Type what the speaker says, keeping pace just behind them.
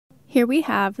Here we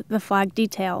have the flag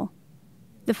detail.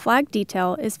 The flag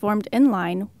detail is formed in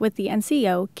line with the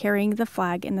NCO carrying the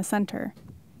flag in the center.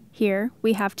 Here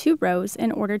we have 2 rows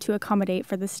in order to accommodate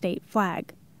for the state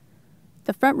flag.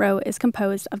 The front row is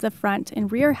composed of the front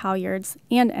and rear halyards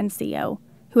and NCO,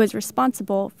 who is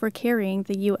responsible for carrying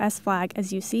the U.S. flag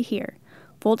as you see here,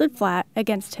 folded flat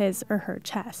against his or her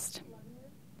chest.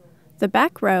 The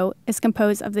back row is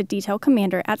composed of the detail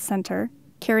commander at center,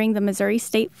 carrying the Missouri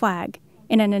state flag,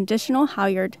 and an additional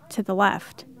halyard to the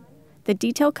left. The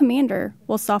detail commander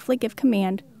will softly give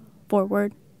command,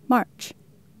 "Forward, march."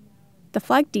 The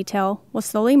flag detail will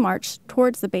slowly march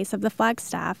towards the base of the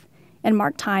flagstaff and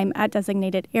mark time at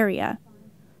designated area.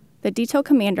 The detail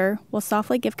commander will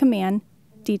softly give command,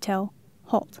 "Detail,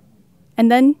 halt," and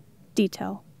then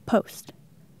detail, post.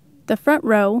 The front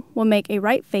row will make a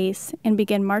right face and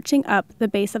begin marching up the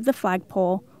base of the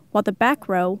flagpole, while the back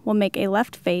row will make a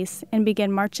left face and begin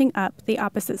marching up the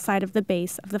opposite side of the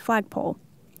base of the flagpole.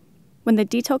 When the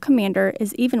detail commander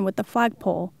is even with the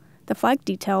flagpole, the flag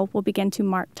detail will begin to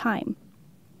mark time.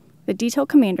 The detail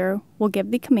commander will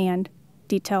give the command,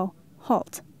 "Detail,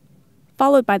 halt,"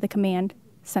 followed by the command,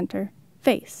 "Center,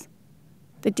 face."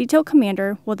 The detail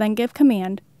commander will then give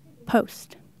command,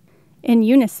 "Post." In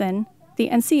unison, the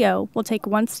NCO will take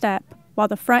 1 step, while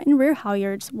the front and rear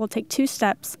halyards will take 2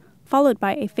 steps, followed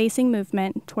by a facing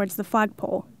movement towards the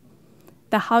flagpole.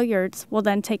 The halyards will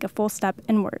then take a full step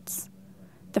inwards.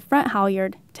 The front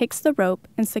halyard takes the rope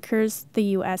and secures the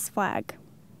U.S. flag.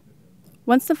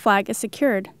 Once the flag is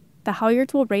secured, the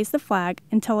halyards will raise the flag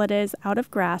until it is out of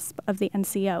grasp of the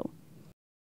NCO.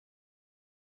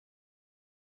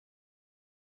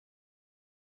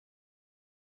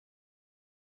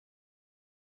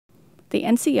 The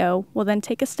NCO will then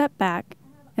take a step back,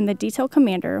 and the detail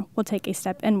commander will take a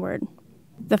step inward.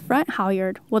 The front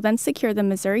halyard will then secure the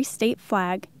Missouri state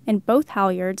flag, and both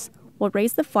halyards will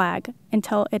raise the flag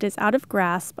until it is out of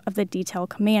grasp of the detail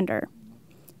commander.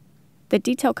 The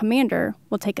detail commander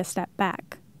will take a step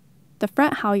back. The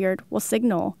front halyard will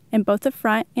signal, and both the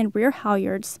front and rear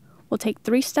halyards will take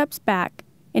 3 steps back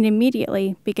and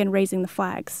immediately begin raising the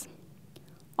flags.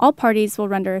 All parties will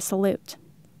render a salute.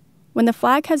 When the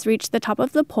flag has reached the top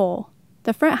of the pole,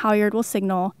 the front halyard will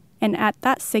signal, and at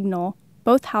that signal,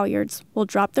 both halyards will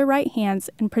drop their right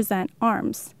hands and present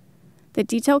arms. The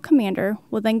detail commander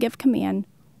will then give command,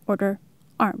 "Order,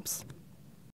 arms."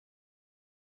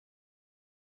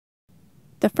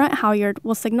 The front halyard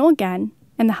will signal again,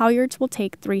 and the halyards will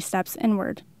take 3 steps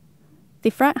inward.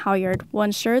 The front halyard will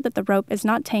ensure that the rope is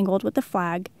not tangled with the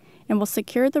flag and will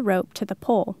secure the rope to the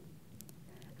pole.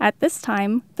 At this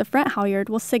time, the front halyard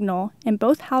will signal, and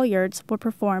both halyards will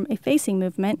perform a facing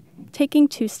movement, taking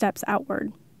 2 steps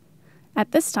outward.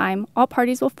 At this time, all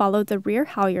parties will follow the rear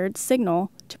halyard's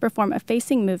signal to perform a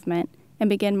facing movement and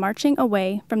begin marching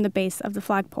away from the base of the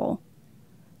flagpole.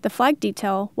 The flag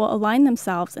detail will align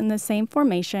themselves in the same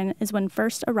formation as when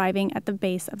first arriving at the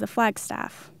base of the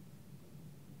flagstaff.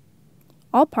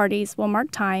 All parties will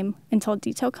mark time until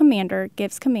detail commander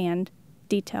gives command,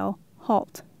 "Detail,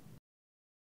 halt."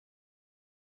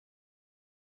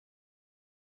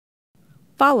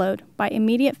 Followed by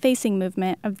immediate facing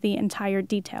movement of the entire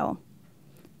detail.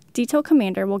 Detail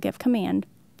commander will give command,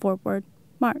 "Forward,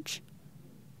 march."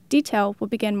 Detail will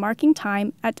begin marking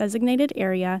time at designated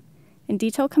area, and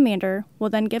detail commander will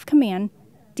then give command,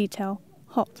 "Detail,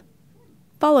 halt,"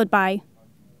 followed by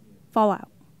 "Fall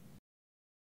out."